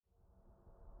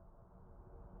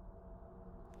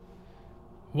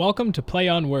Welcome to Play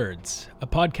on Words, a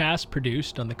podcast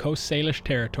produced on the Coast Salish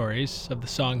territories of the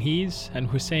Songhees and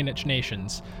Husainich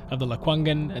nations of the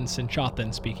Lekwungen and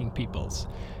Sinchothan speaking peoples,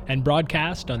 and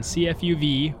broadcast on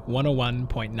CFUV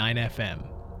 101.9 FM.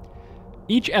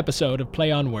 Each episode of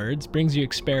Play on Words brings you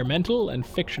experimental and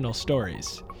fictional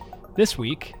stories. This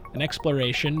week, an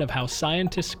exploration of how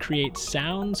scientists create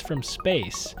sounds from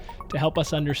space to help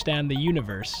us understand the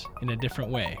universe in a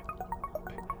different way.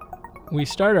 We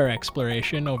start our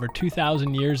exploration over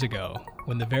 2,000 years ago,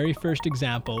 when the very first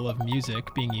example of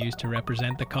music being used to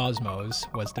represent the cosmos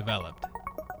was developed.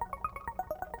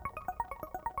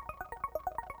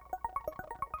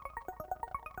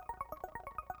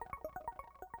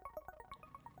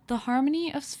 The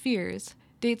harmony of spheres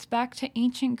dates back to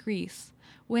ancient Greece,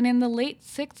 when in the late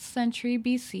 6th century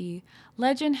BC,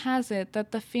 legend has it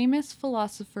that the famous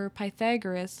philosopher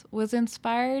Pythagoras was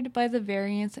inspired by the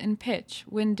variance in pitch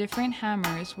when different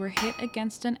hammers were hit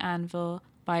against an anvil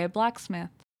by a blacksmith.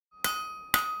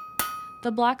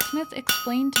 The blacksmith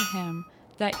explained to him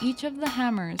that each of the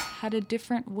hammers had a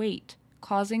different weight,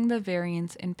 causing the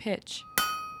variance in pitch.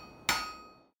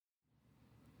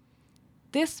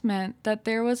 This meant that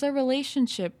there was a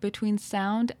relationship between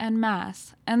sound and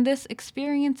mass, and this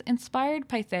experience inspired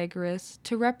Pythagoras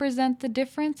to represent the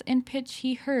difference in pitch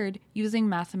he heard using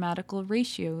mathematical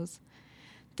ratios.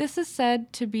 This is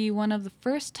said to be one of the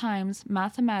first times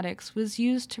mathematics was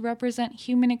used to represent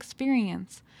human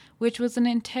experience, which was an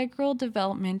integral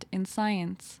development in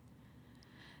science.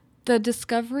 The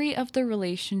discovery of the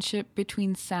relationship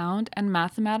between sound and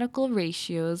mathematical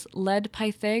ratios led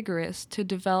Pythagoras to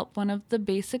develop one of the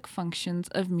basic functions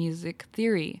of music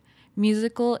theory,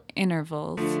 musical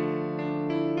intervals.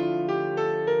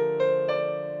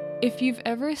 If you've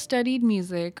ever studied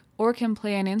music or can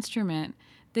play an instrument,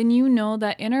 then you know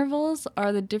that intervals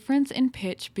are the difference in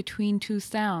pitch between two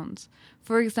sounds.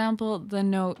 For example, the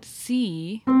note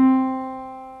C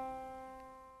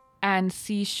and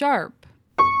C sharp.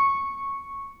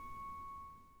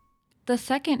 The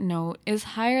second note is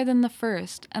higher than the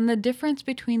first, and the difference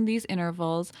between these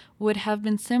intervals would have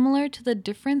been similar to the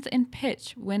difference in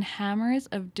pitch when hammers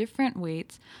of different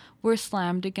weights were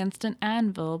slammed against an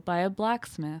anvil by a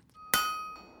blacksmith.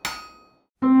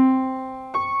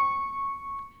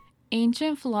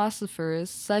 Ancient philosophers,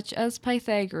 such as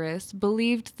Pythagoras,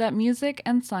 believed that music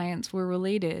and science were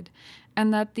related,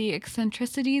 and that the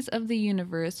eccentricities of the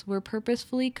universe were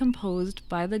purposefully composed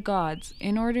by the gods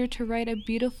in order to write a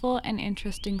beautiful and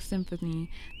interesting symphony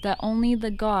that only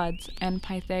the gods and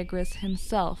Pythagoras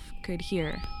himself could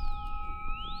hear.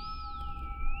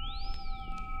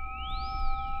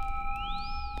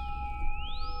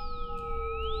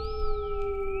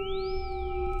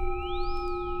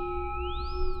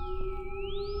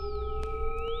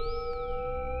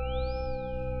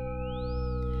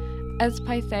 As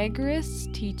Pythagoras'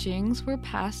 teachings were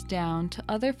passed down to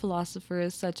other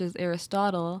philosophers such as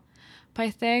Aristotle,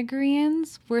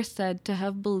 Pythagoreans were said to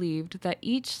have believed that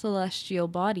each celestial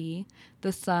body,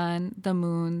 the sun, the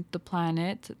moon, the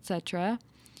planets, etc.,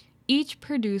 each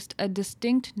produced a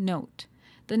distinct note,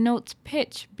 the note's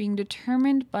pitch being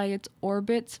determined by its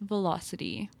orbit's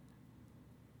velocity.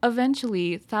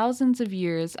 Eventually, thousands of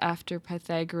years after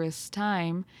Pythagoras'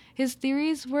 time, his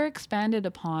theories were expanded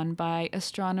upon by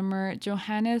astronomer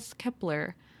Johannes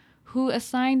Kepler, who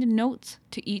assigned notes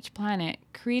to each planet,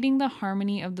 creating the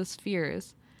harmony of the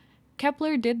spheres.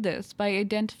 Kepler did this by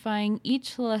identifying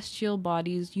each celestial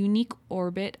body's unique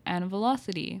orbit and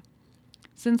velocity.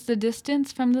 Since the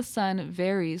distance from the sun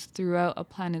varies throughout a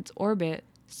planet's orbit,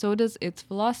 so does its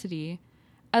velocity.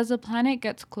 As a planet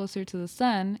gets closer to the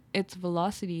sun, its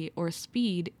velocity or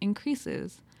speed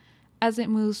increases. As it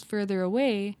moves further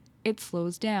away, it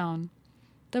slows down.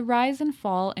 The rise and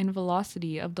fall in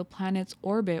velocity of the planet's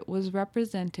orbit was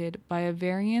represented by a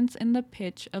variance in the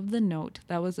pitch of the note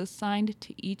that was assigned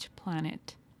to each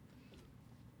planet.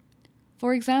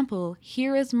 For example,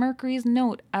 here is Mercury's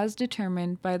note as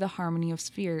determined by the harmony of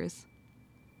spheres.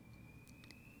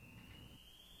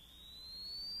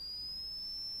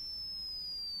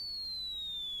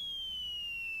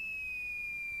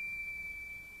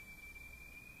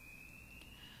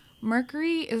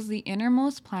 Mercury is the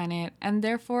innermost planet and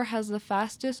therefore has the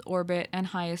fastest orbit and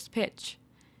highest pitch.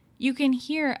 You can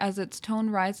hear as its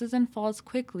tone rises and falls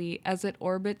quickly as it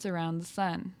orbits around the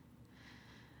sun.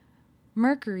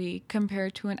 Mercury,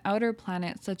 compared to an outer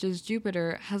planet such as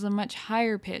Jupiter, has a much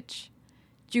higher pitch.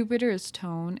 Jupiter's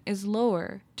tone is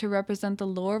lower to represent the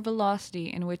lower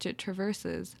velocity in which it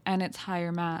traverses and its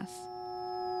higher mass.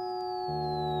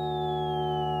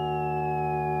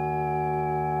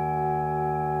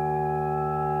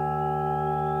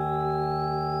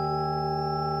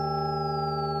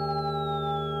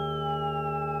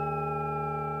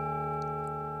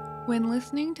 When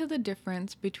listening to the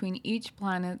difference between each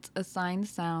planet's assigned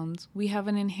sounds, we have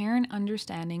an inherent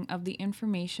understanding of the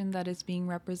information that is being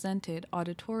represented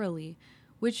auditorily,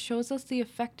 which shows us the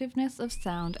effectiveness of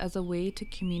sound as a way to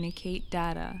communicate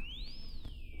data.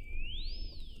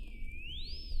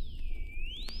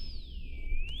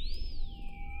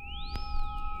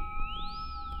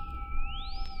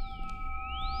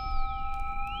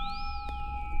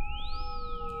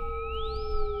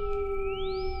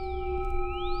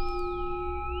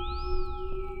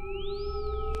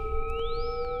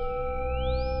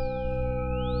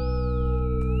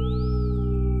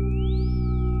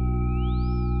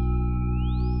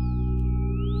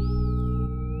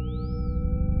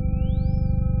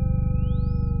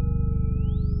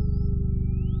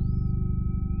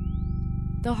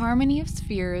 The harmony of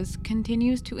spheres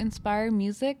continues to inspire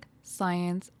music,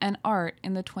 science, and art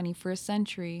in the 21st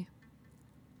century.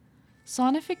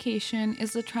 Sonification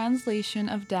is the translation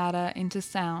of data into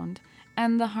sound,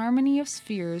 and the harmony of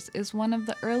spheres is one of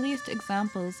the earliest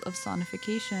examples of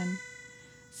sonification.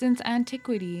 Since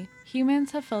antiquity,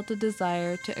 humans have felt a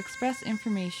desire to express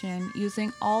information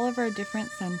using all of our different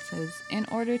senses in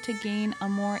order to gain a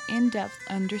more in-depth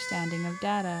understanding of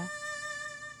data.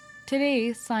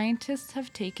 Today, scientists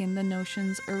have taken the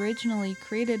notions originally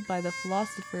created by the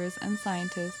philosophers and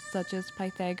scientists such as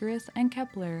Pythagoras and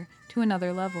Kepler to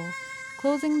another level,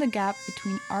 closing the gap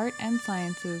between art and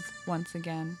sciences once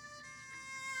again.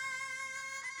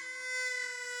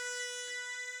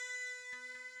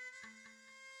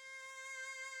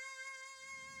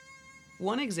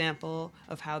 One example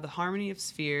of how the harmony of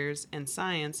spheres and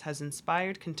science has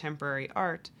inspired contemporary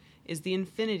art is the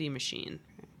Infinity Machine.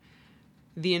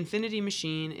 The Infinity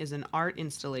Machine is an art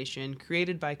installation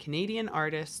created by Canadian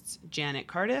artists Janet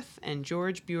Cardiff and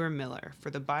George Buer Miller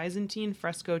for the Byzantine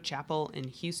Fresco Chapel in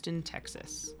Houston,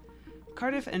 Texas.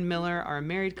 Cardiff and Miller are a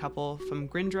married couple from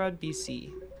Grindrod,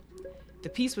 BC. The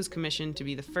piece was commissioned to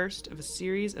be the first of a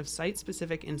series of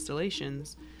site-specific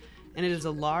installations, and it is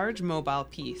a large mobile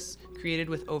piece created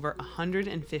with over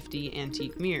 150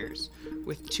 antique mirrors,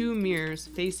 with 2 mirrors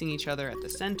facing each other at the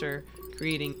center,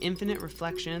 creating infinite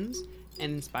reflections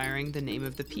and inspiring the name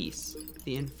of the piece,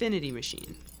 the Infinity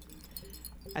Machine.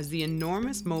 As the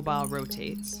enormous mobile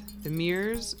rotates, the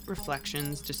mirror's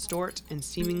reflections distort and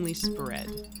seemingly spread,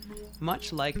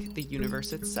 much like the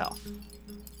universe itself.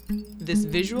 This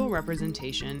visual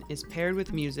representation is paired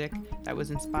with music that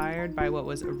was inspired by what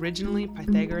was originally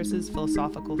Pythagoras'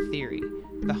 philosophical theory,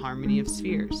 the harmony of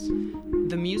spheres.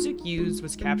 The music used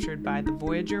was captured by the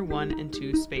Voyager 1 and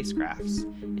 2 spacecrafts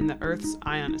in the Earth's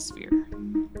ionosphere.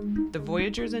 The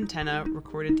Voyager's antenna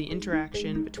recorded the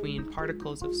interaction between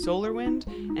particles of solar wind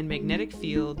and magnetic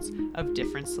fields of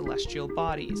different celestial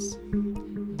bodies.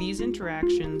 These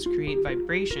interactions create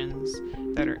vibrations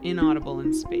that are inaudible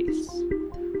in space.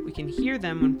 We can hear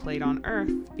them when played on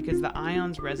Earth because the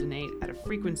ions resonate at a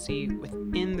frequency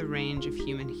within the range of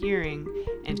human hearing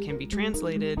and can be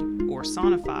translated or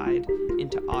sonified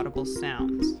into audible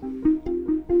sounds.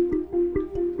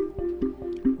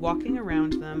 Walking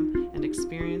around them and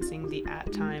experiencing the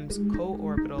at times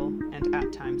co-orbital and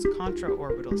at times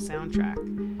contra-orbital soundtrack,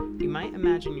 you might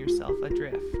imagine yourself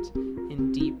adrift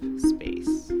in deep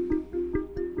space.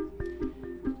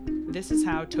 This is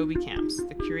how Toby Camps,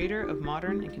 the curator of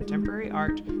modern and contemporary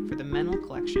art for the Menil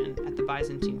Collection at the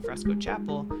Byzantine Fresco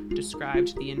Chapel,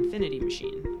 described the Infinity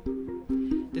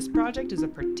Machine. This project is a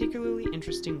particularly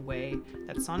interesting way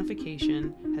that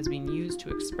sonification has been used to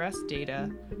express data,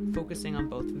 focusing on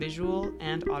both visual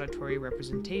and auditory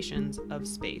representations of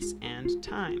space and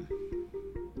time.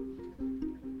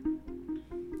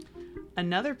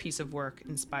 Another piece of work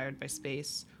inspired by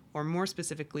space, or more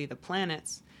specifically the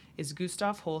planets, is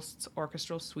Gustav Holst's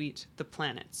orchestral suite, The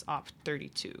Planets, Op.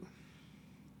 32.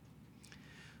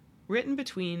 Written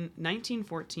between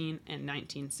 1914 and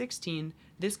 1916,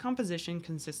 this composition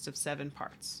consists of 7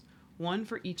 parts, one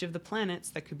for each of the planets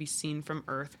that could be seen from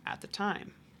Earth at the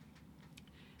time.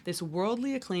 This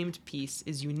worldly acclaimed piece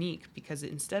is unique because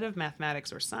instead of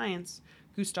mathematics or science,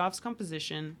 Gustav's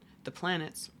composition, The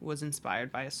Planets, was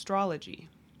inspired by astrology.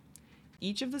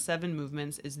 Each of the 7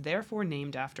 movements is therefore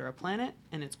named after a planet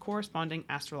and its corresponding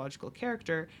astrological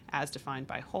character as defined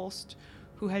by Holst,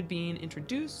 who had been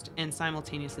introduced and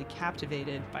simultaneously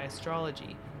captivated by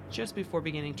astrology just before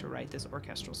beginning to write this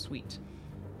orchestral suite.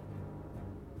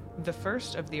 The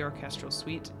first of the orchestral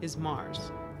suite is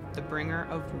Mars, the bringer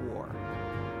of war.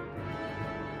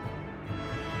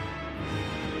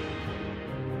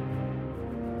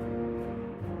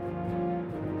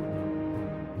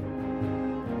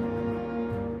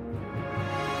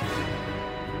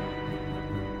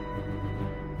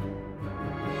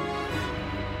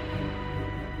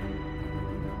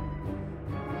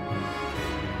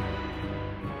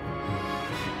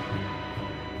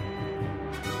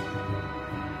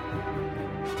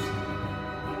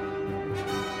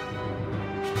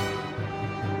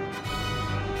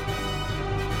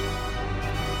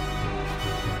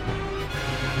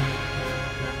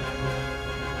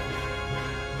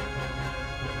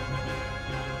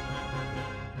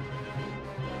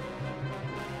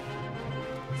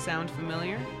 Sound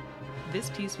familiar? This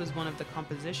piece was one of the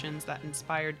compositions that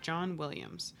inspired John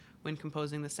Williams when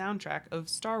composing the soundtrack of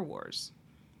Star Wars.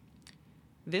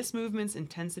 This movement's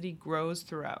intensity grows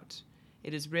throughout.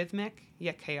 It is rhythmic,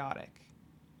 yet chaotic.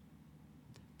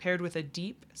 Paired with a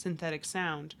deep, synthetic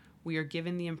sound, we are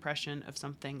given the impression of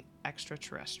something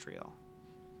extraterrestrial.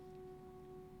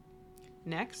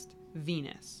 Next,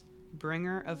 Venus,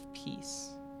 bringer of peace.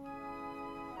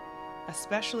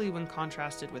 Especially when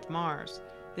contrasted with Mars,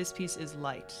 this piece is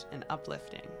light and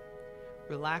uplifting,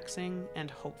 relaxing and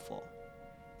hopeful.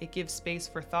 It gives space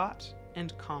for thought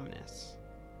and calmness,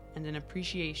 and an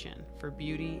appreciation for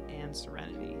beauty and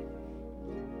serenity.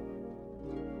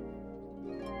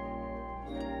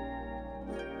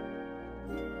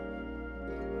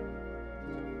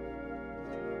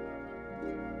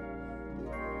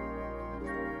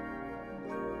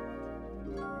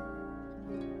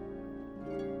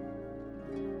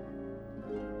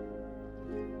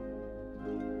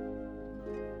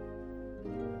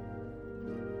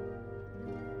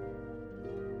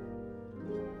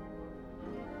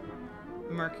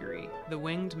 Mercury, the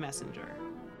winged messenger.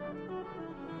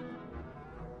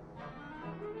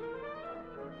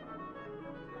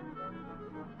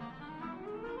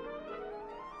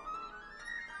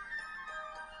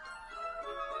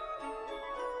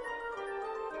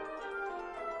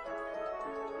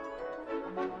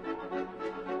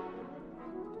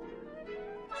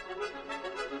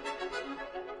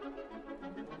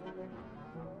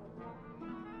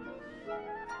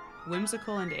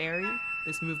 Whimsical and airy,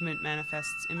 this movement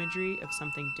manifests imagery of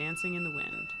something dancing in the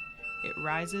wind. It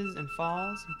rises and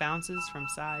falls, bounces from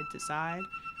side to side,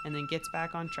 and then gets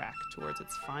back on track towards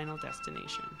its final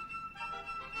destination.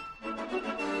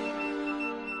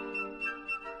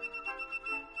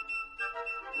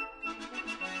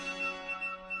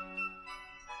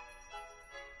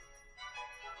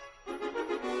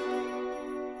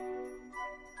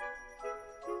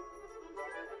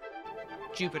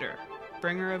 Jupiter,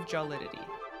 bringer of jollity.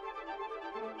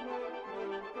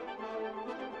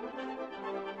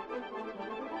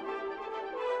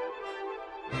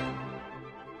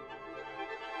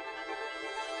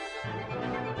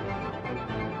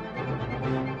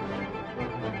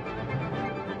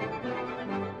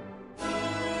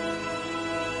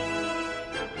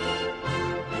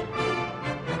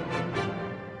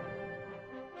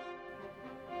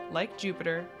 Like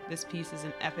Jupiter, this piece is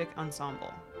an epic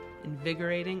ensemble,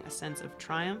 invigorating a sense of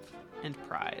triumph and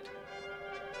pride.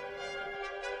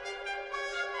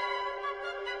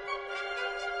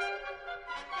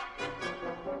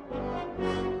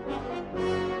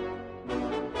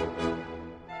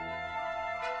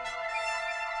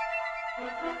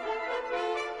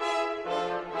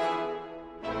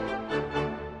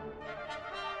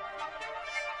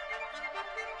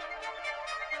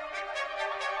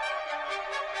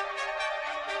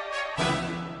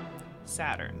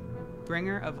 Saturn,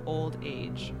 bringer of old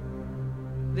age.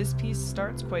 This piece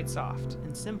starts quite soft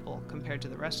and simple compared to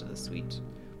the rest of the suite,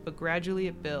 but gradually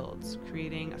it builds,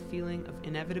 creating a feeling of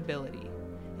inevitability.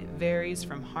 It varies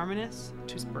from harmonious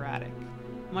to sporadic,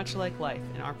 much like life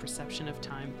in our perception of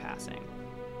time passing.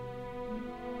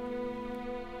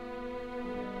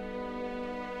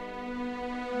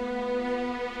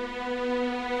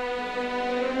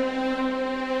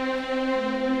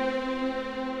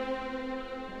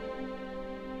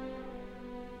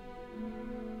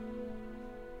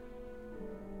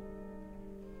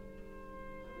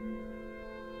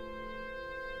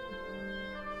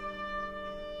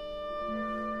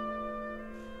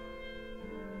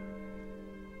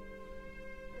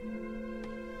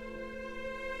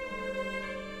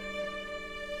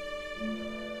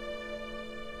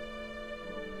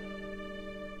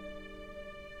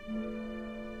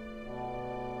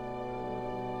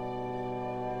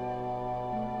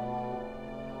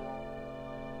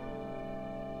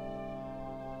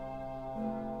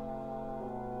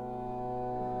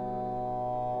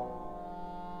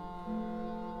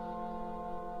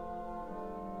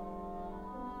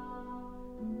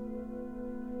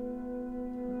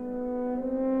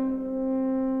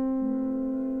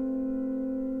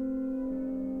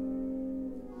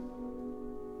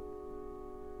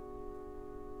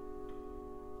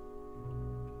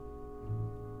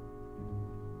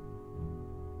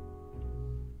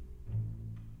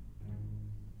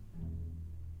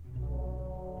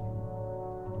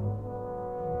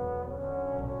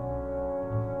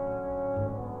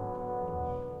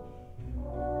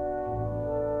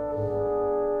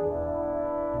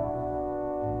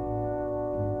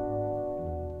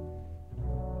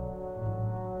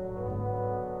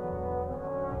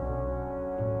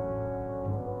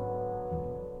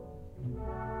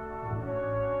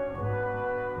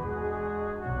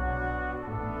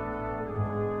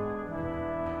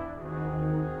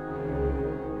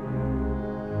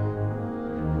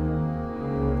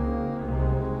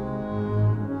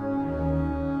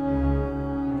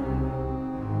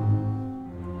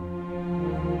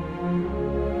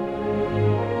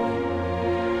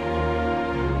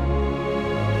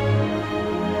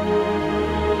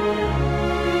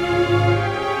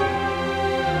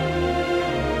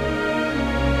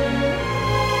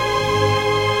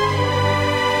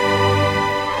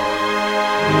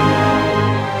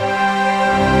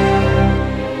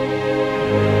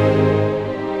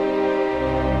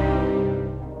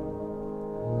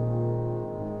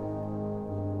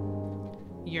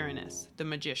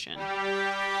 magician.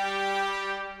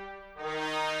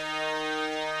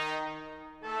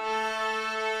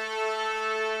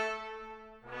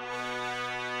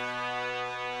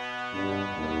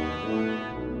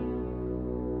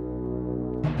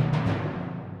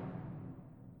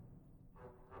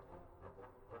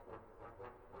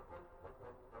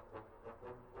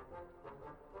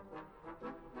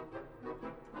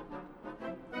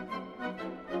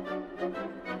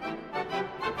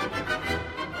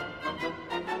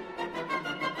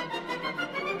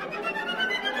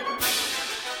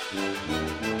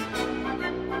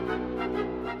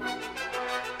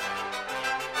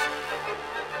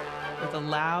 With a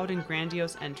loud and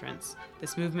grandiose entrance,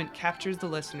 this movement captures the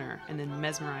listener and then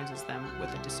mesmerizes them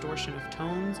with a distortion of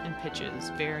tones and pitches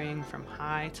varying from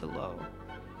high to low.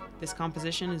 This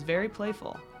composition is very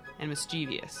playful and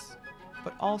mischievous,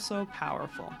 but also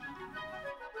powerful.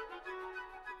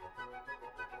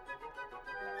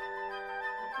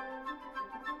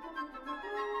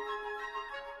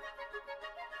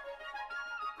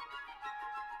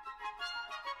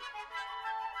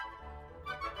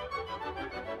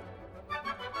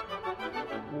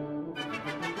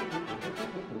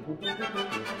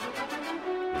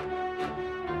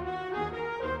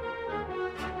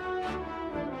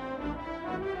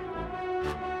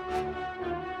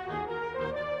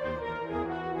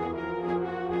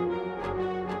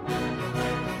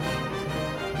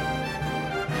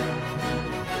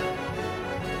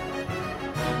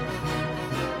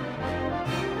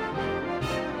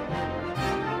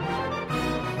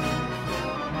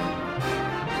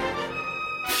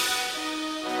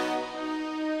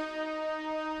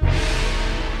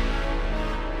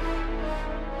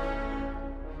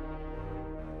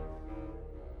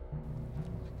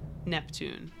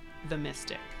 Neptune, the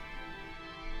mystic.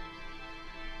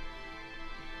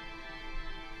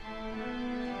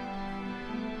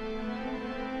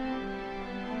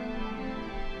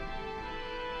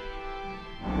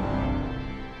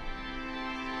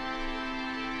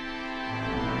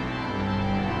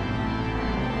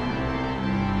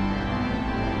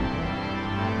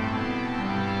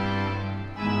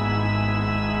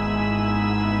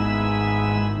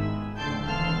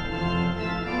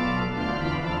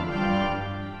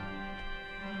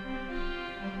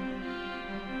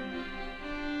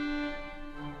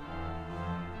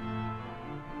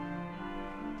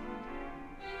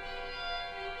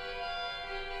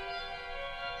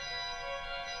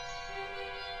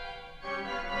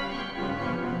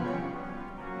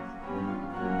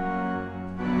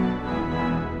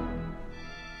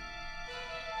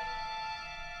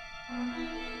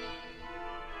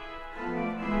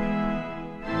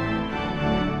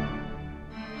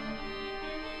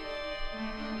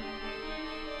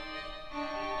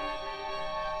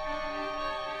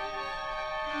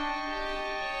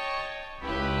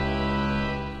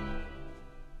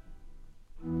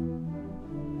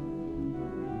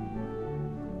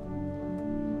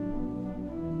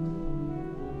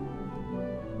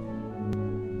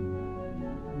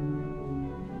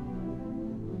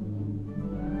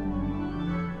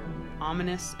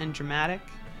 Ominous and dramatic,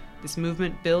 this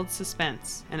movement builds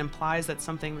suspense and implies that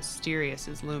something mysterious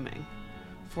is looming,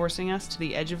 forcing us to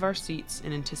the edge of our seats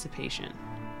in anticipation.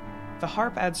 The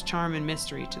harp adds charm and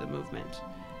mystery to the movement,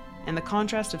 and the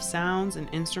contrast of sounds and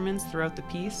instruments throughout the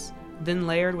piece, then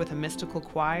layered with a mystical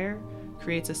choir,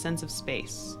 creates a sense of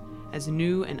space, as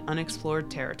new and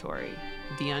unexplored territory,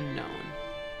 the unknown.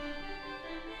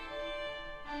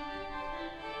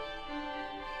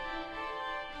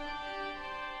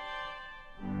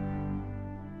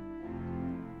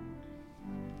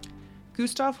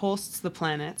 Gustav Holst's The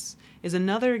Planets is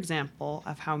another example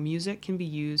of how music can be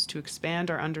used to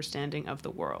expand our understanding of the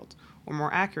world, or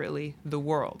more accurately, the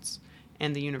worlds,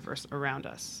 and the universe around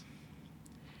us.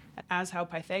 As how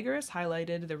Pythagoras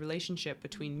highlighted the relationship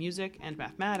between music and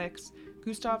mathematics,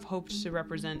 Gustav hoped to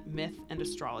represent myth and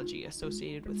astrology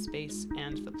associated with space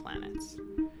and the planets.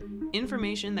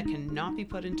 Information that cannot be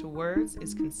put into words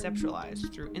is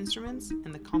conceptualized through instruments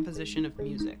and the composition of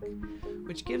music,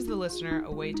 which gives the listener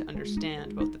a way to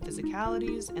understand both the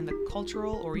physicalities and the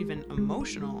cultural or even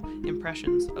emotional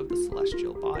impressions of the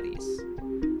celestial bodies.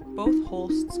 Both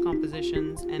Holst's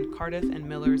compositions and Cardiff and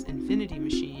Miller's Infinity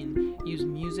Machine use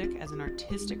music as an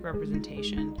artistic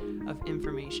representation of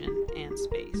information and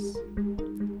space.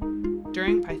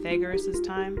 During Pythagoras'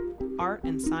 time, art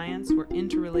and science were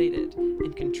interrelated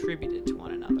and contributed to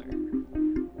one another.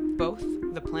 Both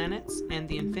the planets and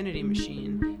the Infinity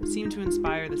Machine seem to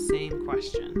inspire the same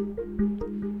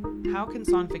question. How can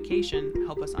sonification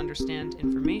help us understand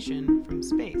information from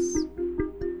space?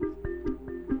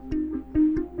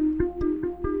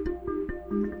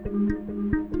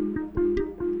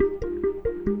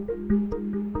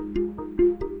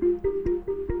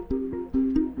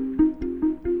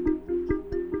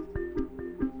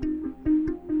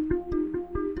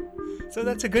 So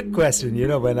that's a good question.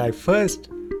 When I first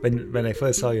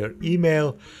saw your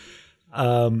email,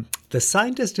 the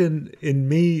scientist in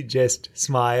me just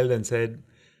smiled and said,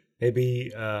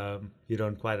 maybe you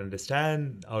don't quite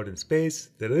understand. Out in space,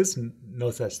 there is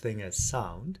no such thing as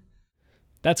sound.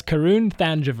 That's Karun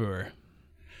Thanjavur.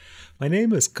 My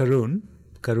name is Karun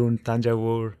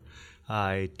Thanjavur.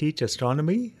 I teach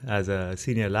astronomy as a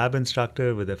senior lab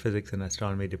instructor with the physics and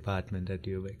astronomy department at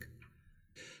UVic.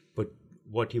 But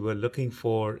what you were looking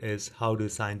for is, how do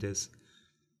scientists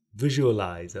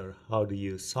visualize, or how do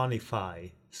you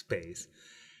sonify space?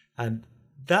 And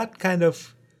that kind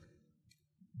of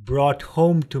brought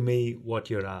home to me what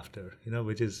you're after,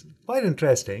 which is quite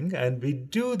interesting. And we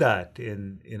do that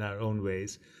in our own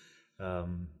ways.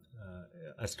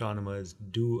 Astronomers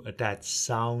do attach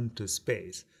sound to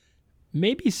space.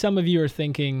 Maybe some of you are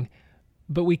thinking,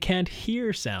 but we can't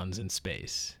hear sounds in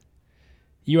space.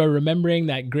 You are remembering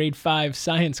that grade 5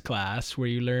 science class where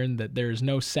you learned that there is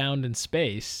no sound in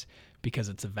space because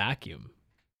it's a vacuum.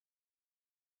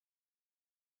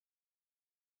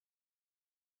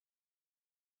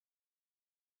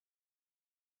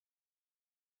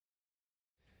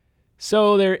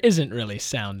 So there isn't really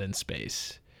sound in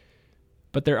space.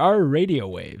 But there are radio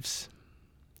waves.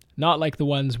 Not like the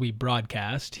ones we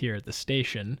broadcast here at the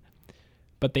station,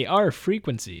 but they are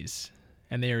frequencies,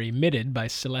 and they are emitted by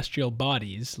celestial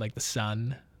bodies like the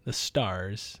sun, the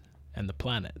stars, and the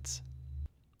planets.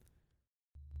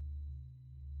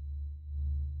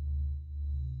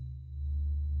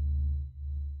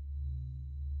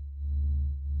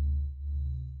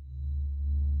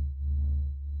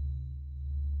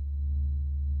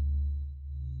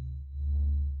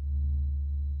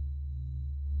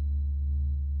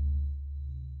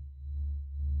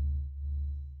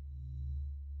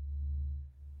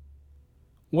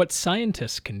 What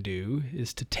scientists can do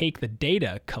is to take the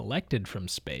data collected from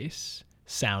space,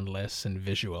 soundless and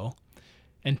visual,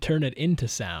 and turn it into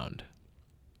sound.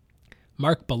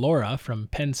 Mark Ballora from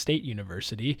Penn State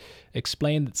University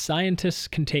explained that scientists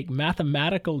can take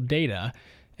mathematical data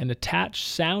and attach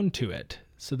sound to it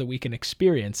so that we can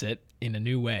experience it in a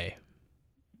new way.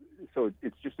 So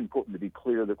it's just important to be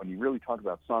clear that when you really talk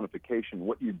about sonification,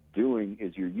 what you're doing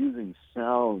is you're using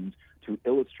sound to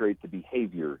illustrate the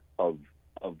behavior of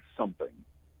something.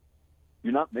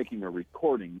 You're not making a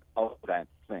recording of that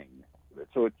thing.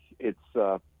 So it's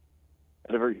at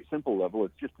a very simple level,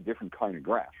 it's just a different kind of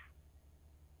graph.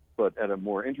 But at a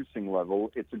more interesting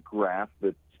level, it's a graph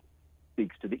that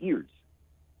speaks to the ears.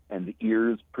 And the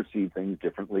ears perceive things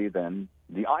differently than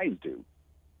the eyes do.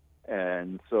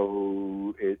 And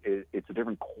so it's a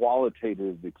different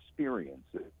qualitative experience.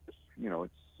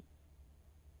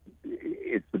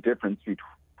 It's the difference between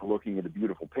looking at a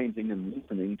beautiful painting and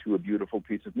listening to a beautiful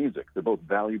piece of music. They're both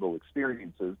valuable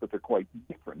experiences, but they're quite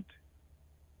different.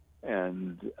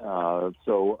 And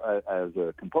so as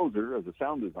a composer, as a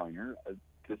sound designer,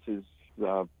 this is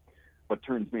what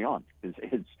turns me on, is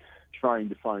trying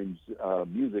to find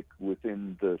music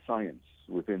within the science,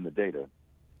 within the data.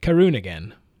 Karun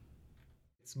again.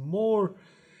 It's more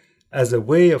as a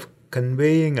way of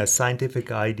conveying a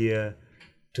scientific idea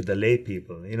to the lay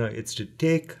people. It's to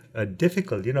take a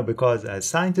difficult, because as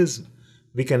scientists,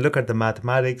 we can look at the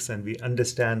mathematics and we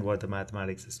understand what the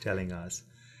mathematics is telling us.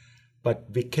 But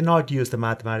we cannot use the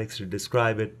mathematics to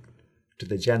describe it to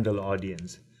the general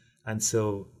audience. And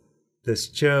so this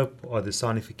chirp or the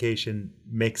sonification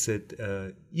makes it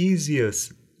an easier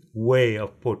way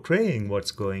of portraying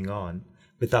what's going on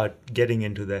without getting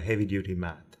into the heavy-duty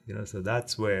math. So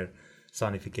that's where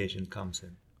sonification comes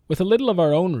in. With a little of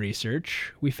our own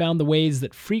research, we found the ways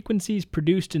that frequencies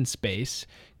produced in space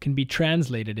can be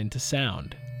translated into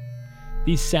sound.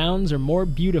 These sounds are more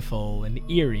beautiful and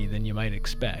eerie than you might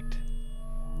expect.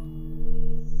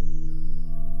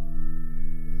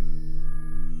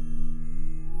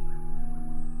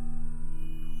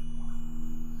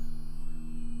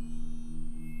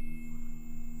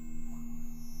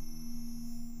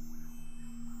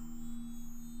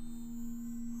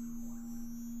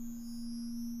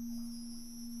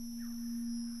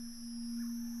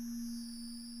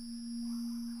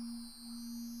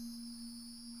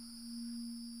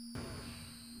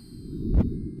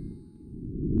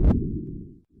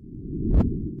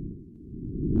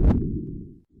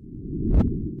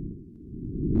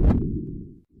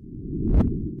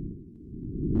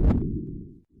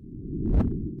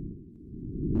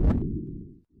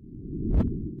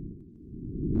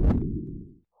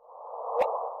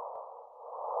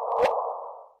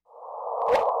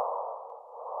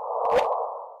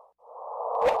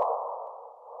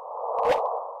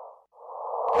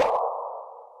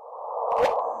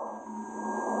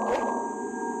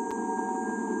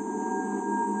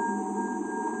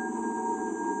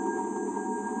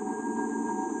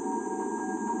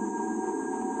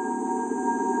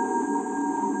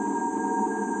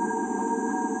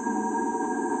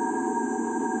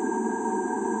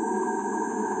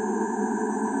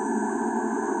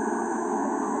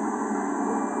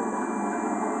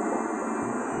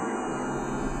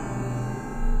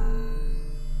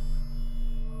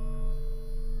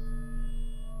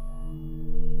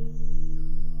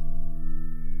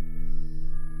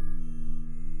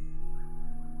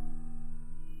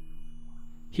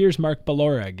 Here's Mark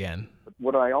Ballora again.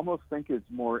 What I almost think is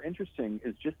more interesting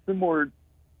is just the more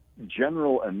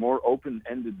general and more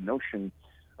open-ended notion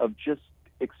of just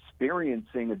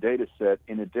experiencing a data set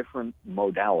in a different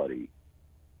modality.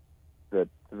 That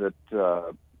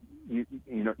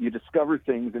you discover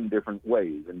things in different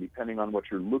ways, and depending on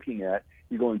what you're looking at,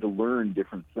 you're going to learn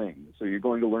different things. So you're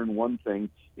going to learn one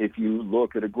thing if you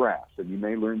look at a graph, and you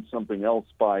may learn something else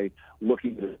by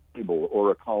looking at a table or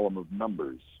a column of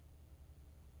numbers.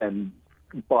 And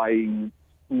by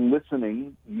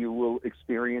listening, you will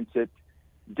experience it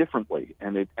differently,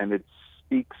 and it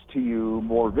speaks to you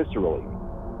more viscerally.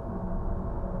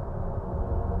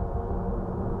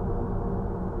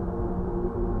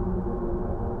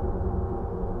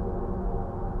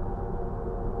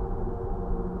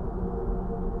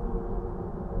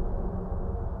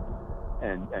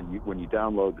 When you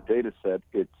download the data set,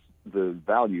 it's the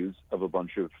values of a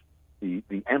bunch of the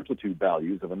amplitude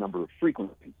values of a number of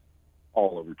frequencies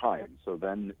all over time. So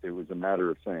then it was a matter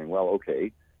of saying, well,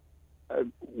 okay,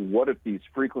 what if these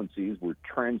frequencies were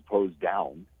transposed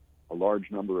down a large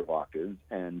number of octaves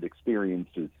and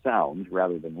experienced as sound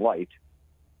rather than light,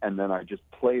 and then I just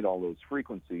played all those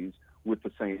frequencies with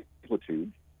the same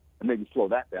amplitude, and maybe slow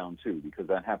that down too, because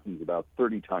that happens about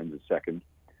 30 times a second.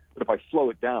 But if I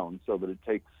slow it down so that it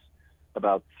takes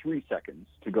about 3 seconds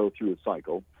to go through a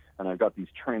cycle, and I've got these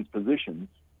transpositions,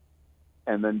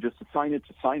 and then just assign it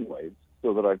to sine waves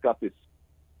so that I've got this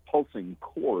pulsing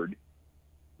chord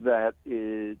that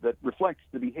reflects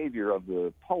the behavior of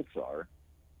the pulsar.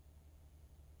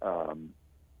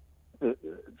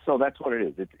 So that's what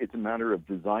it is. It's a matter of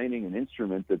designing an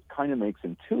instrument that kind of makes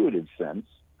intuitive sense,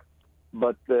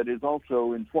 but that is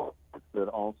also informed, that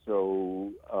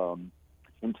also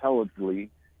intelligibly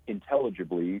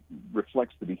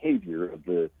reflects the behavior of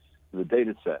the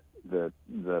data set that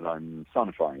I'm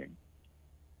sonifying.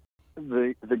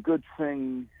 The good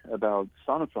thing about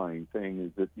sonifying thing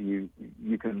is that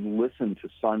you can listen to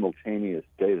simultaneous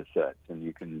data sets, and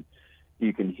you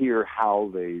can hear how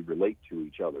they relate to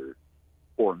each other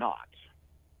or not.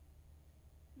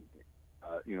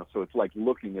 So it's like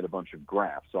looking at a bunch of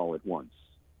graphs all at once.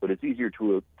 But it's easier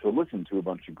to listen to a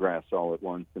bunch of graphs all at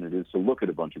once than it is to look at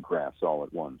a bunch of graphs all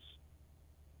at once.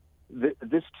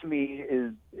 This to me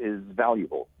is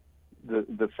valuable.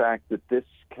 The fact that this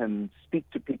can speak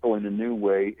to people in a new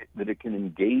way, that it can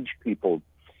engage people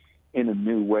in a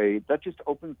new way, that just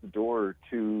opens the door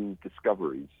to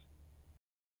discoveries.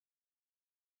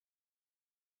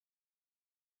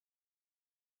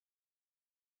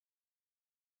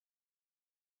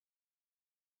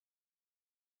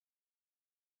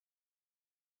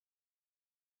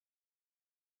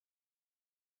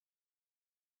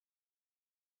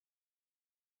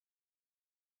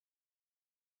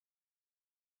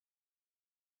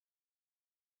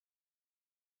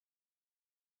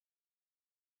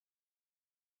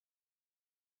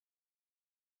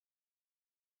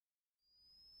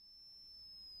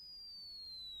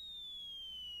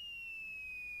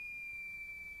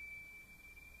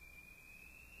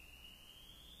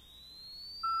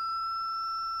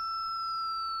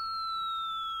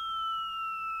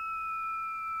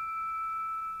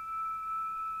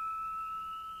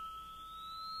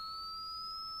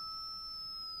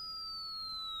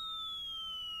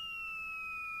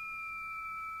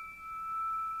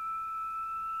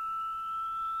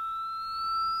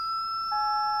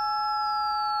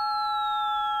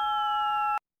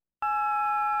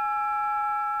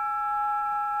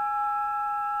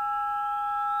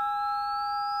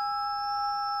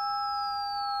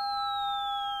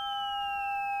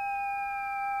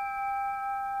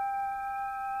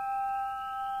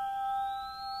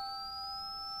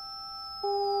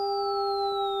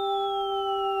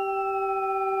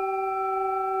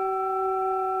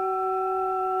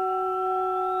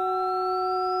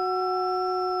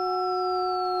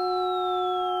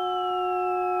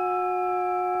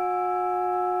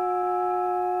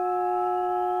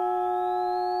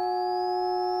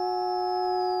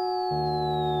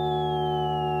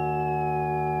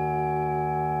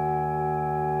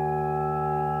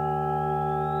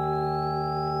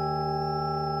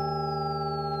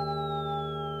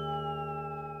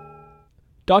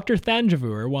 Dr.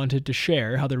 Thanjavur wanted to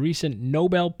share how the recent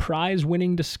Nobel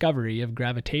Prize-winning discovery of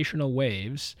gravitational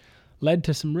waves led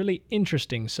to some really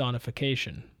interesting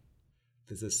sonification.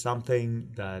 This is something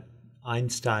that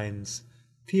Einstein's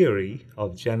theory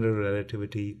of general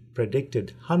relativity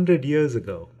predicted 100 years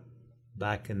ago,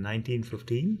 back in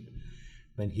 1915,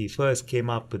 when he first came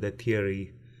up with a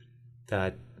theory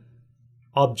that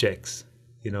objects,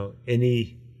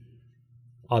 any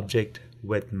object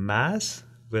with mass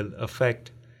will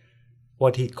affect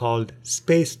what he called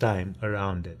space-time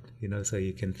around it. So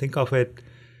you can think of it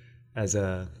as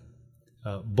a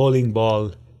bowling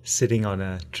ball sitting on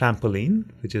a trampoline,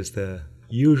 which is the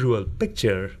usual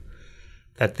picture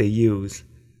that they use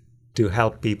to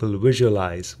help people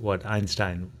visualize what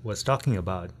Einstein was talking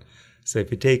about. So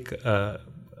if you take a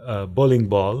bowling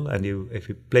ball and if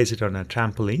you place it on a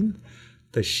trampoline,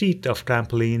 the sheet of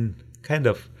trampoline kind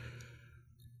of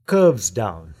curves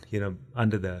down,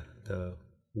 under the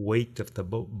weight of the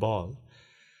ball.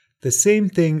 The same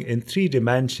thing in 3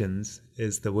 dimensions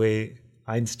is the way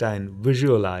Einstein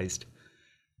visualized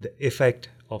the effect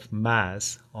of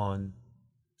mass on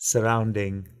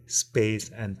surrounding space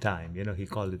and time. He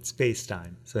called it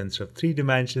space-time. So instead of 3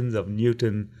 dimensions of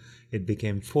Newton, it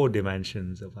became 4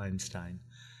 dimensions of Einstein.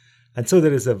 And so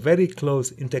there is a very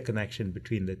close interconnection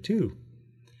between the two.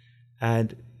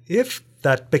 And if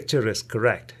that picture is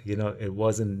correct, it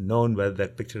wasn't known whether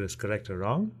that picture is correct or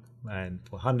wrong. And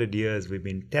for 100 years, we've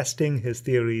been testing his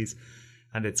theories,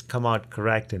 and it's come out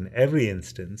correct in every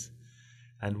instance.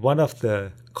 And one of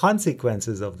the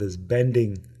consequences of this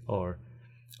bending or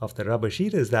of the rubber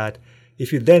sheet is that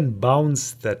if you then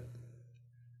bounce that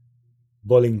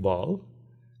bowling ball,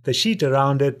 the sheet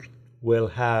around it will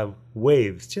have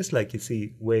waves, just like you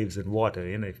see waves in water.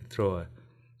 If you throw a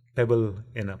pebble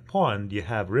in a pond, you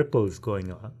have ripples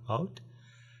going out.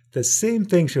 The same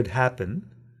thing should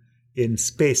happen in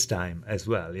space-time as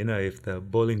well. If the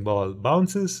bowling ball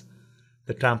bounces,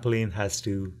 the trampoline has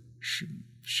to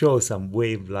show some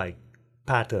wave-like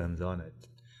patterns on it.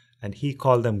 And he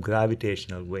called them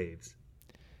gravitational waves.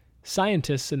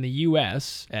 Scientists in the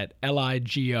U.S. at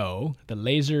LIGO, the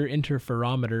Laser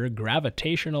Interferometer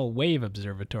Gravitational Wave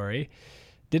Observatory,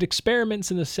 did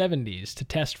experiments in the 70s to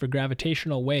test for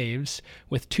gravitational waves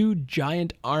with 2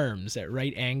 giant arms at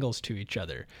right angles to each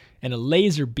other and a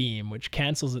laser beam which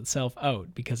cancels itself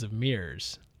out because of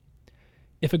mirrors.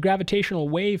 If a gravitational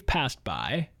wave passed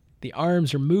by, the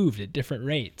arms are moved at different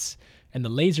rates, and the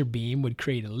laser beam would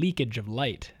create a leakage of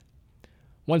light.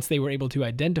 Once they were able to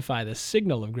identify the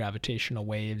signal of gravitational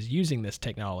waves using this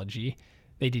technology,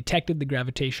 they detected the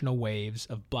gravitational waves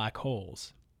of black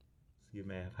holes. You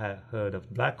may have heard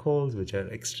of black holes, which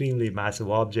are extremely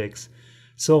massive objects,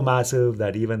 so massive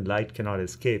that even light cannot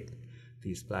escape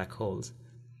these black holes.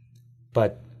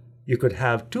 But you could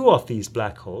have 2 of these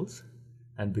black holes,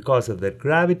 and because of their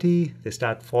gravity, they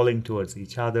start falling towards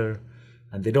each other,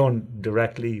 and they don't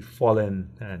directly fall in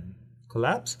and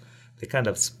collapse. They kind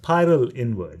of spiral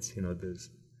inwards.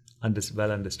 There's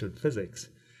well understood physics.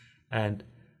 And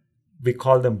we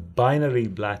call them binary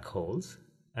black holes.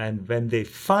 And when they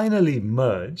finally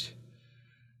merge,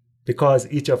 because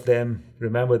each of them,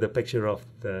 remember the picture of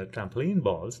the trampoline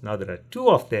balls, now there are 2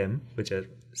 of them which are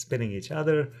spinning each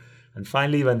other. And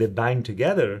finally, when they bang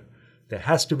together, there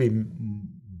has to be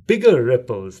bigger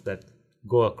ripples that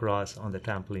go across on the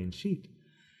trampoline sheet.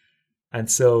 And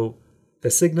so the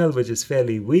signal, which is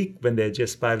fairly weak when they're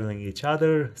just spiraling each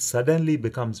other, suddenly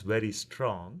becomes very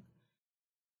strong.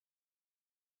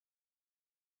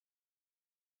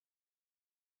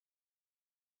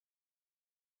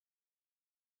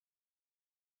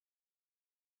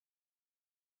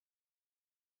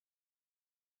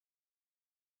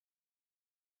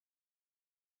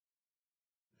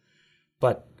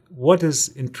 But what is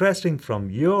interesting from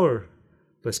your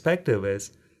perspective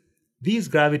is these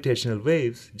gravitational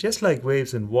waves, just like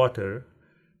waves in water,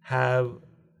 have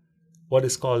what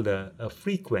is called a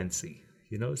frequency.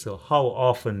 So how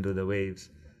often do the waves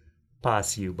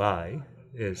pass you by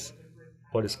is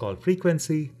what is called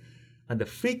frequency. And the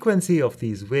frequency of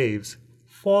these waves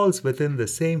falls within the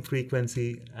same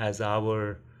frequency as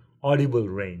our audible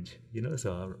range.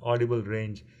 So our audible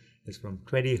range is from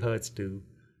 20 hertz to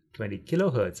 20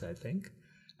 kilohertz, I think.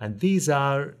 And these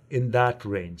are in that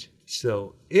range.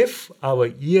 So if our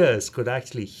ears could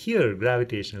actually hear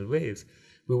gravitational waves,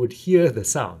 we would hear the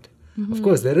sound. Mm-hmm. Of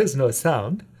course, there is no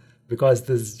sound because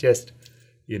this is just,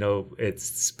 it's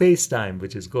space-time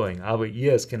which is going. Our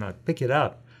ears cannot pick it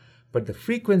up, but the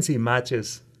frequency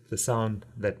matches the sound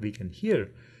that we can hear.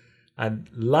 And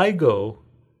LIGO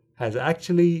has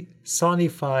actually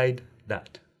sonified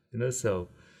that, so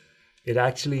it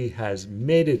actually has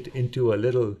made it into a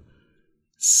little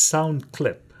sound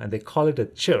clip, and they call it a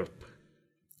chirp.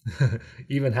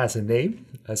 Even has a name,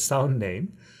 a sound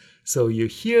name. So you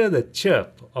hear the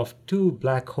chirp of 2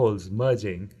 black holes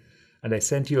merging, and I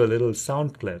sent you a little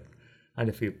sound clip, and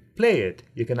if you play it,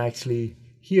 you can actually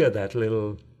hear that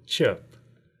little chirp.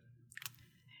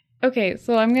 Okay,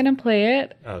 so I'm going to play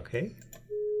it. Okay.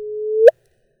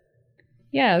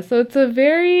 Yeah, so it's a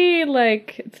very,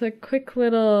 it's a quick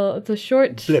little, it's a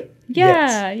short... blip.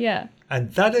 Yeah, yes. Yeah.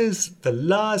 And that is the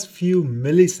last few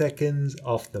milliseconds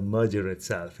of the merger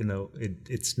itself.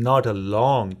 It's not a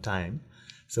long time.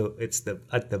 So it's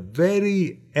at the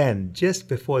very end, just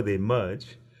before they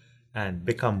merge and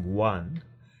become one,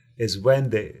 is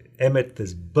when they emit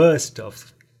this burst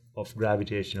of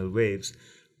gravitational waves,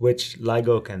 which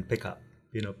LIGO can pick up.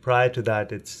 Prior to that,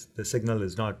 the signal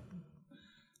is not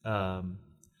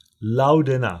loud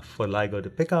enough for LIGO to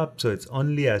pick up. So it's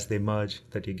only as they merge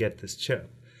that you get this chirp.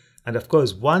 And of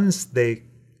course, once they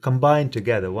combine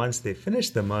together, once they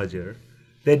finish the merger,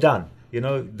 they're done.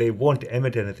 They won't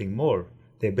emit anything more.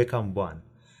 They become one.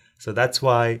 So that's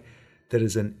why there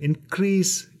is an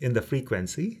increase in the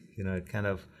frequency. It kind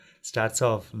of starts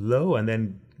off low and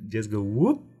then just go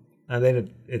whoop, and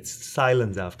then it's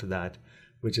silence after that,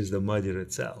 which is the merger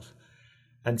itself.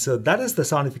 And so that is the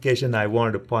sonification I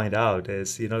wanted to point out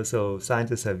is, so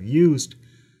scientists have used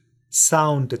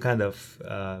sound to kind of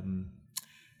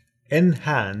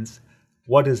enhance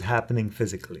what is happening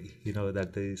physically,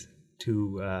 that these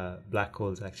two black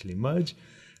holes actually merge.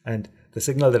 And the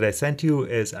signal that I sent you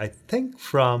is, I think,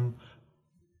 from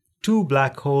two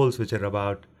black holes which are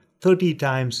about 30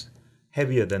 times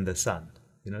heavier than the sun,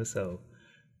 so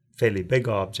fairly big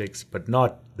objects, but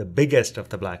not the biggest of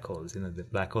the black holes. The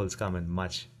black holes come in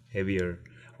much heavier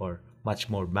or much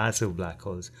more massive black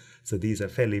holes. So these are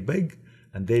fairly big,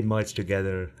 and they merged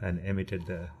together and emitted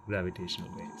the gravitational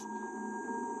waves.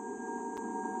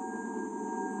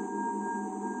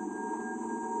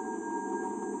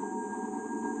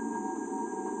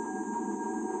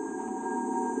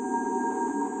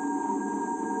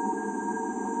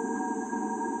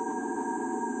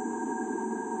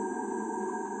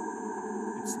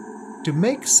 To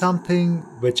make something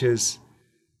which is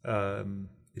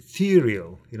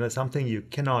ethereal, something you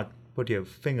cannot put your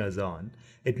fingers on,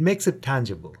 it makes it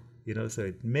tangible, so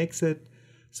it makes it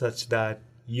such that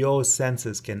your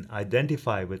senses can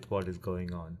identify with what is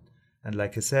going on. And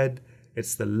like I said,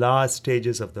 it's the last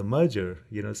stages of the merger,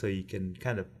 so you can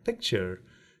kind of picture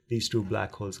these two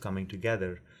black holes coming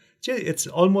together. It's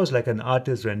almost like an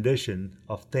artist's rendition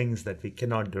of things that we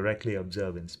cannot directly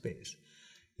observe in space.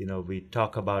 We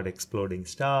talk about exploding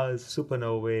stars,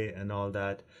 supernovae, and all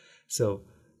that. So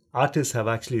artists have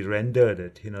actually rendered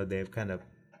it. They've kind of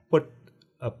put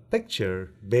a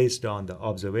picture based on the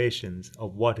observations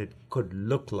of what it could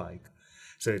look like.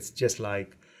 So it's just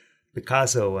like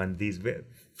Picasso and these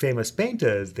famous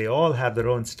painters, they all have their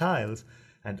own styles,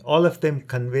 and all of them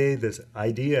convey this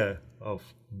idea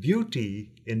of beauty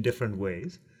in different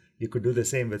ways. You could do the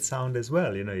same with sound as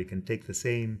well. You can take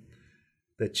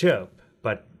the chirp,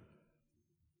 but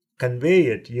convey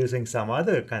it using some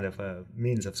other kind of a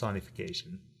means of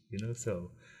sonification, So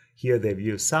here they've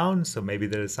used sound, so maybe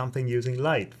there is something using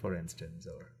light, for instance,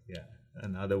 or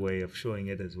another way of showing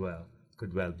it as well.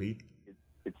 Could well be.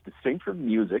 It's distinct from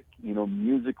music.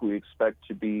 Music we expect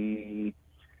to be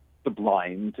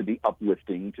sublime, to be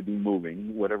uplifting, to be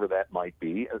moving, whatever that might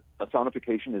be. A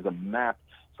sonification is a map,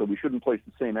 so we shouldn't place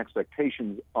the same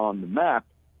expectations on the map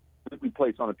that we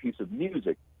place on a piece of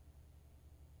music.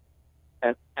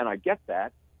 And I get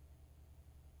that.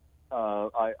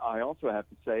 I also have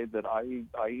to say that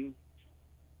I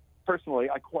personally,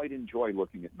 I quite enjoy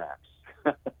looking at maps.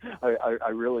 I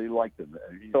really like them.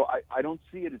 So I don't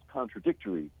see it as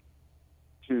contradictory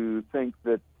to think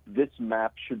that this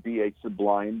map should be a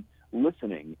sublime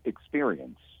listening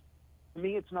experience. To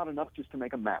me, it's not enough just to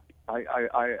make a map. I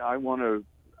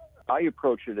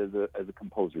approach it as a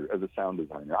composer, as a sound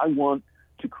designer. I want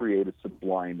to create a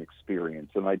sublime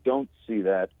experience, and I don't see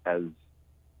that as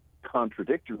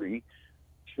contradictory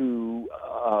to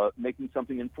making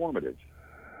something informative.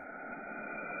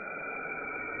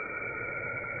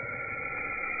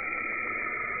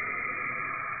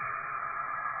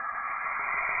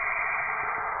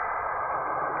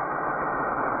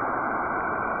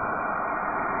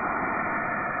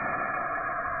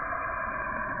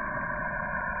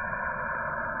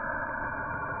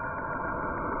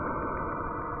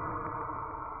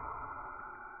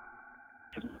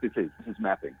 This is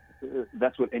mapping.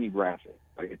 That's what any graph is.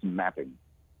 Right? It's mapping.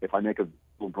 If I make a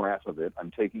little graph of it,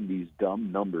 I'm taking these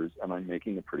dumb numbers and I'm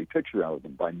making a pretty picture out of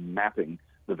them by mapping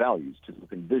the values to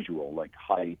something visual like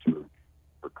height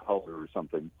or color or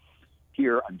something.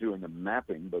 Here I'm doing a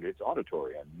mapping, but it's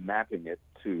auditory. I'm mapping it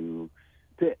to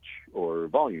pitch or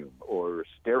volume or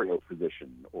stereo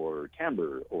position or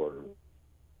timbre or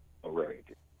array.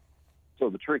 So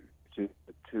the trick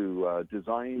to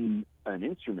design an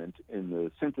instrument in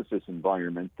the synthesis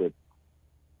environment that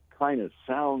kind of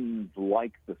sounds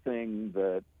like the thing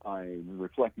that I'm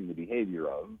reflecting the behavior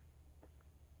of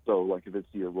So, like if it's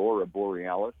the aurora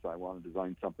borealis, I want to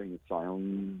design something that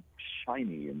sounds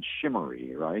shiny and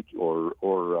shimmery, right? Or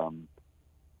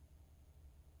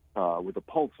with a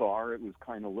pulsar, it was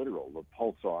kind of literal. The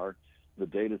pulsar, the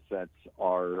data sets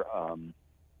are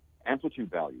amplitude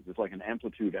values. It's like an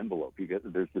amplitude envelope.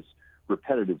 There's this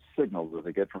repetitive signal that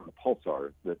they get from the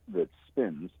pulsar that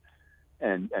spins,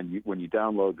 and when you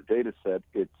download the data set,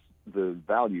 it's the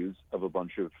values of a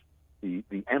bunch of the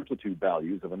amplitude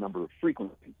values of a number of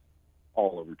frequencies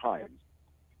all over time.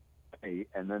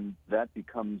 And then that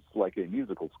becomes like a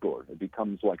musical score. It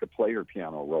becomes like a player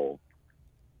piano roll.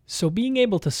 So being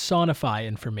able to sonify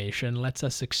information lets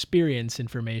us experience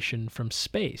information from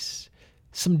space.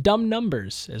 Some dumb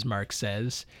numbers, as Mark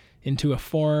says, into a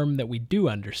form that we do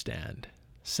understand,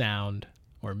 sound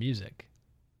or music.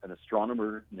 An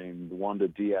astronomer named Wanda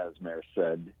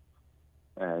Diaz-Merced,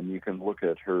 and you can look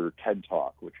at her TED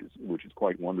Talk, which is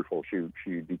quite wonderful.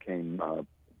 She became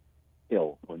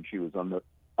ill when she was an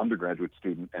undergraduate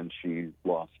student, and she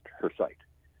lost her sight.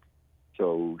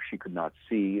 So she could not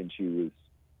see, and she'd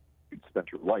spent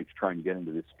her life trying to get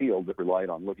into this field that relied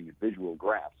on looking at visual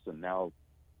graphs. And now,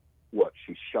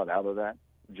 she's shut out of that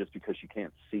just because she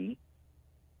can't see?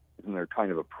 Isn't there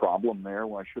kind of a problem there?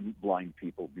 Why shouldn't blind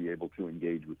people be able to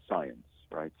engage with science,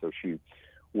 right? So she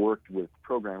worked with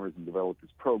programmers and developed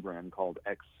this program called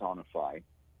Xsonify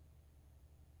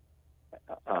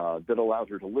that allowed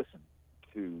her to listen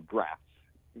to graphs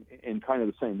in kind of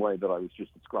the same way that I was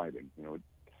just describing. It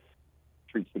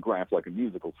treats the graph like a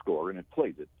musical score, and it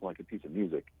plays it like a piece of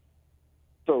music.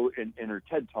 So in her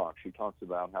TED Talk, she talks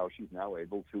about how she's now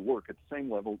able to work at the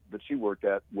same level that she worked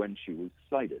at when she was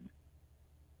sighted,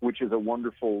 which is a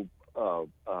wonderful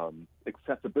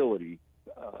accessibility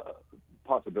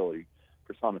possibility,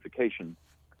 personification.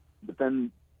 But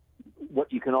then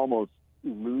what you can almost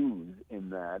lose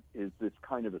in that is this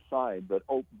kind of aside that,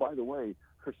 oh, by the way,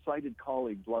 her sighted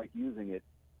colleagues like using it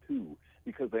too,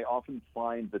 because they often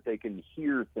find that they can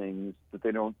hear things that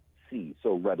they don't see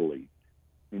so readily.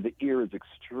 I mean, the ear is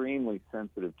extremely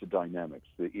sensitive to dynamics.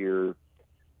 The ear,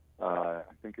 I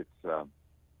think it's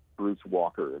Bruce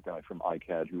Walker, a guy from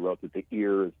ICAD, who wrote that the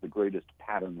ear is the greatest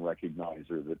pattern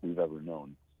recognizer that we've ever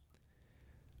known.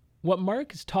 What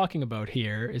Mark is talking about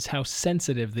here is how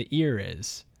sensitive the ear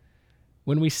is.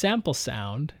 When we sample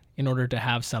sound, in order to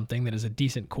have something that is a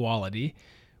decent quality,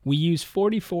 we use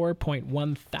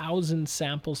 44.1 thousand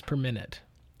samples per minute.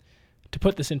 To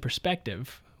put this in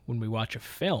perspective, when we watch a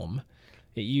film,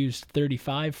 it used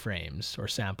 35 frames or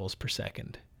samples per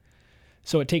second.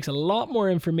 So it takes a lot more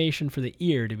information for the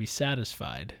ear to be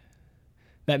satisfied.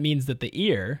 That means that the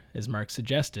ear, as Mark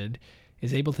suggested,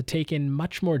 is able to take in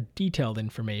much more detailed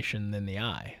information than the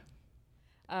eye.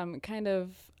 Kind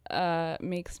of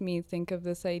makes me think of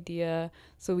this idea.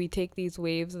 So we take these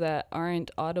waves that aren't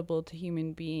audible to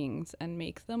human beings and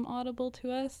make them audible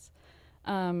to us.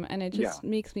 And it just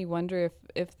makes me wonder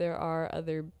if there are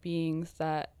other beings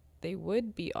that they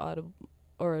would be audible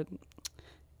or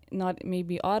not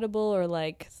maybe audible or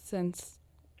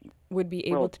would be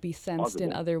able to be sensed audible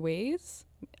in other ways,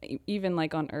 even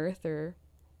like on Earth or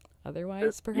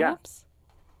otherwise, perhaps?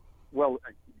 Yeah. Well,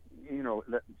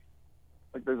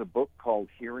 there's a book called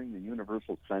Hearing the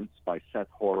Universal Sense by Seth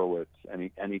Horowitz, and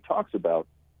he talks about,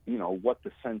 what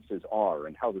the senses are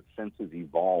and how the senses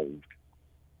evolved.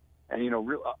 And,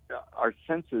 our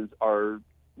senses are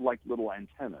like little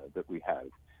antennae that we have,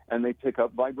 and they pick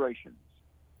up vibrations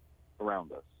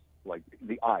around us. Like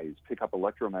the eyes pick up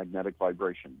electromagnetic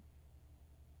vibration.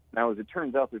 Now, as it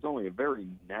turns out, there's only a very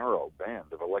narrow band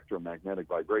of electromagnetic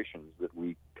vibrations that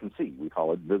we can see. We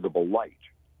call it visible light,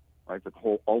 right? The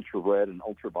whole ultra-red and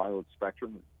ultraviolet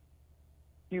spectrum,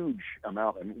 huge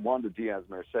amount. I mean, Wanda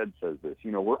Diaz-Merced says this,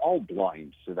 we're all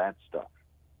blind to that stuff.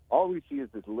 All we see is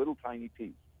this little tiny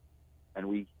piece. And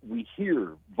we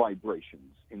hear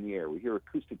vibrations in the air. We hear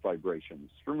acoustic vibrations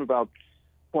from about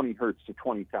 20 hertz to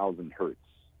 20,000 hertz,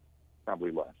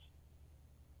 probably less.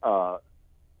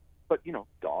 But,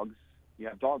 dogs,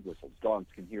 dog whistles. Dogs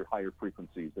can hear higher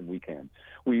frequencies than we can.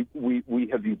 We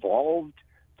have evolved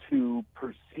to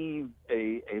perceive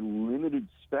a limited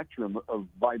spectrum of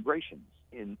vibrations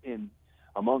in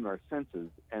among our senses,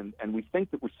 and we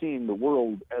think that we're seeing the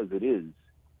world as it is.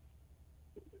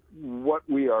 What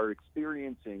we are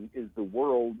experiencing is the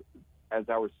world as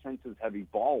our senses have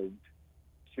evolved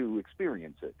to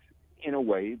experience it in a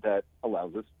way that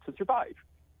allows us to survive,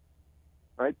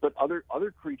 right? But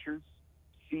other creatures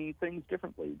see things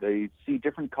differently. They see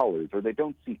different colors, or they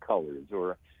don't see colors,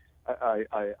 or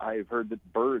I've heard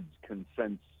that birds can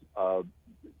sense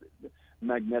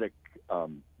magnetic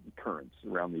currents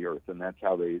around the Earth, and that's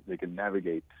how they can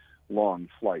navigate long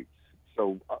flights.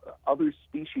 So other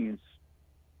species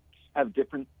have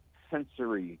different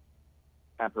sensory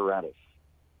apparati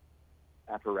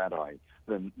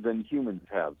than humans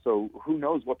have. So who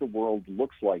knows what the world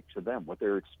looks like to them, what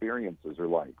their experiences are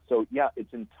like. So yeah,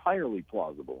 it's entirely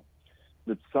plausible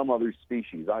that some other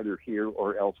species, either here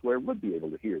or elsewhere, would be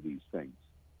able to hear these things.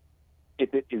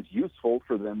 If it is useful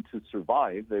for them to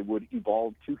survive, they would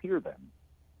evolve to hear them,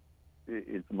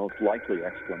 is the most likely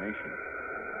explanation.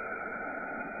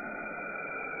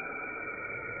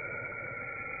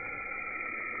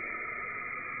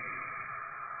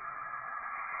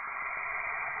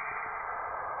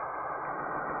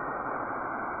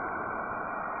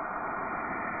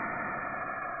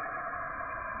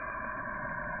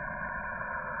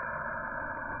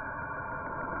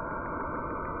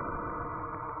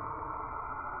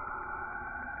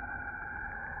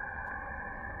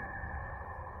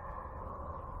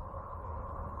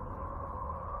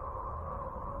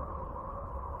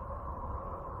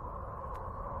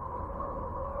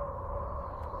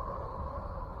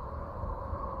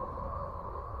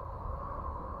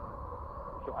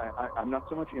 I'm not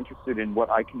so much interested in what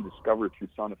I can discover through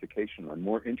sonification. I'm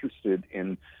more interested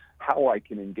in how I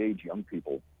can engage young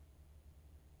people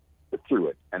through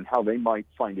it and how they might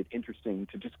find it interesting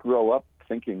to just grow up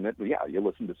thinking that, yeah, you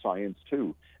listen to science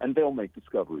too, and they'll make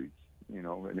discoveries. You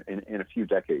know, in a few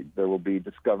decades, there will be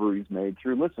discoveries made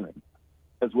through listening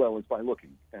as well as by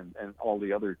looking and all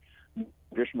the other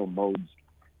traditional modes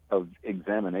of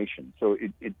examination. So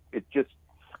it just,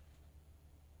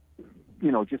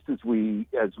 you know, just as we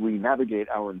navigate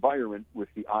our environment with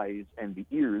the eyes and the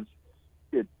ears,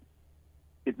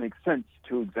 it makes sense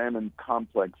to examine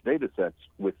complex data sets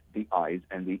with the eyes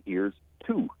and the ears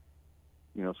too.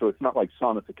 You know, so it's not like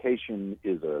sonification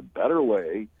is a better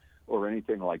way or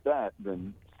anything like that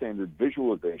than standard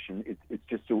visualization.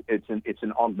 It's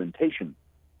an augmentation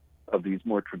of these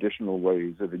more traditional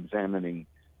ways of examining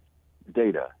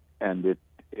data, and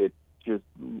it just,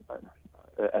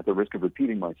 at the risk of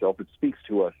repeating myself, it speaks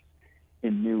to us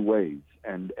in new ways.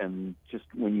 And just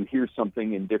when you hear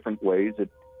something in different ways, it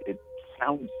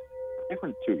sounds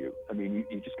different to you. I mean,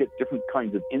 you just get different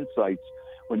kinds of insights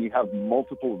when you have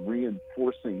multiple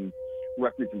reinforcing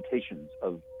representations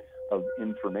of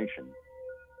information.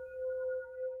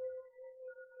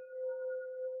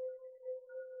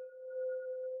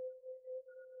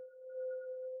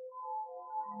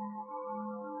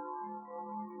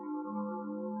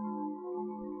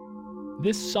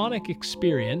 This sonic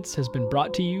experience has been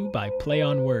brought to you by Play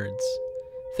on Words.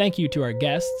 Thank you to our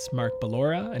guests, Mark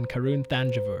Ballora and Karun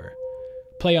Thanjavur.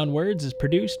 Play on Words is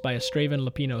produced by Estraven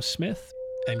Lapino-Smith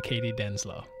and Katie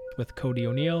Denslow, with Cody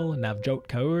O'Neill, Navjot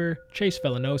Kaur, Chase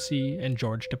Velinosi, and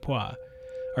George Dupois.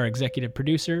 Our executive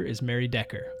producer is Mary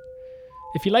Decker.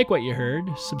 If you like what you heard,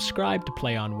 subscribe to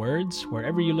Play on Words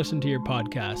wherever you listen to your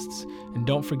podcasts, and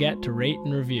don't forget to rate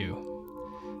and review.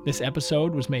 This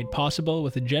episode was made possible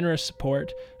with the generous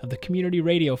support of the Community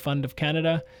Radio Fund of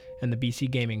Canada and the BC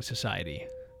Gaming Society.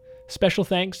 Special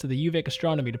thanks to the UVic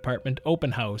Astronomy Department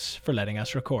Open House for letting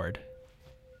us record.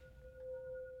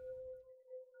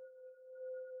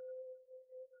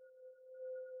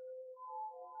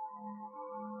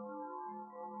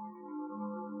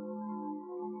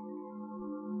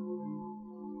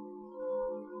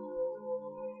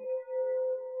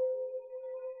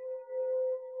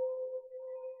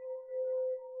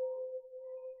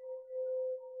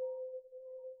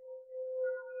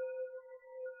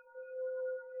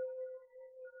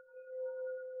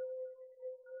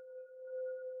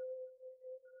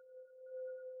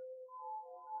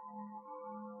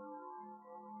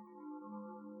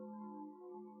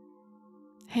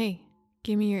 Hey,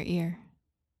 give me your ear.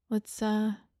 Let's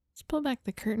pull back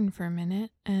the curtain for a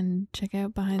minute and check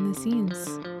out behind the scenes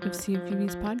of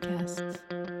CFUV's podcasts.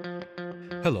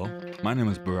 Hello, my name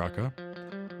is Baraka.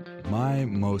 My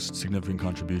most significant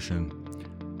contribution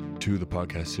to the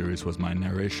podcast series was my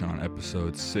narration on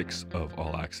episode 6 of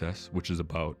All Access, which is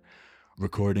about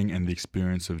recording and the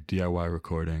experience of DIY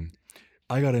recording.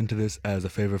 I got into this as a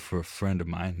favor for a friend of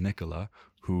mine, Nicola,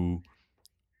 who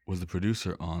was the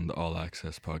producer on the All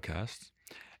Access podcast,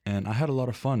 and I had a lot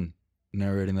of fun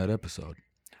narrating that episode.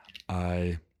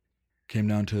 I came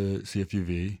down to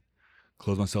CFUV,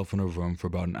 closed myself in a room for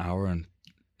about an hour and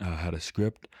had a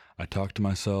script. I talked to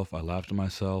myself, I laughed at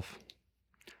myself,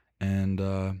 and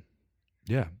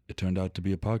it turned out to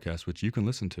be a podcast which you can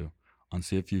listen to on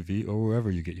CFUV or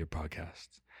wherever you get your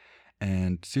podcasts.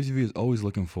 And CFUV is always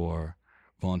looking for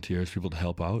volunteers, people to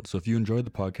help out. So if you enjoyed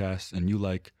the podcast and you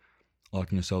like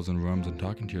locking yourselves in rooms and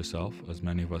talking to yourself, as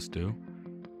many of us do,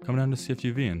 come down to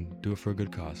CFUV and do it for a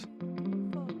good cause.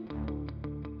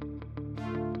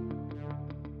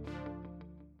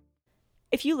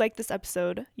 If you like this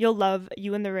episode, you'll love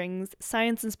You and the Ring's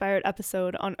science-inspired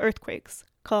episode on earthquakes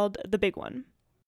called The Big One.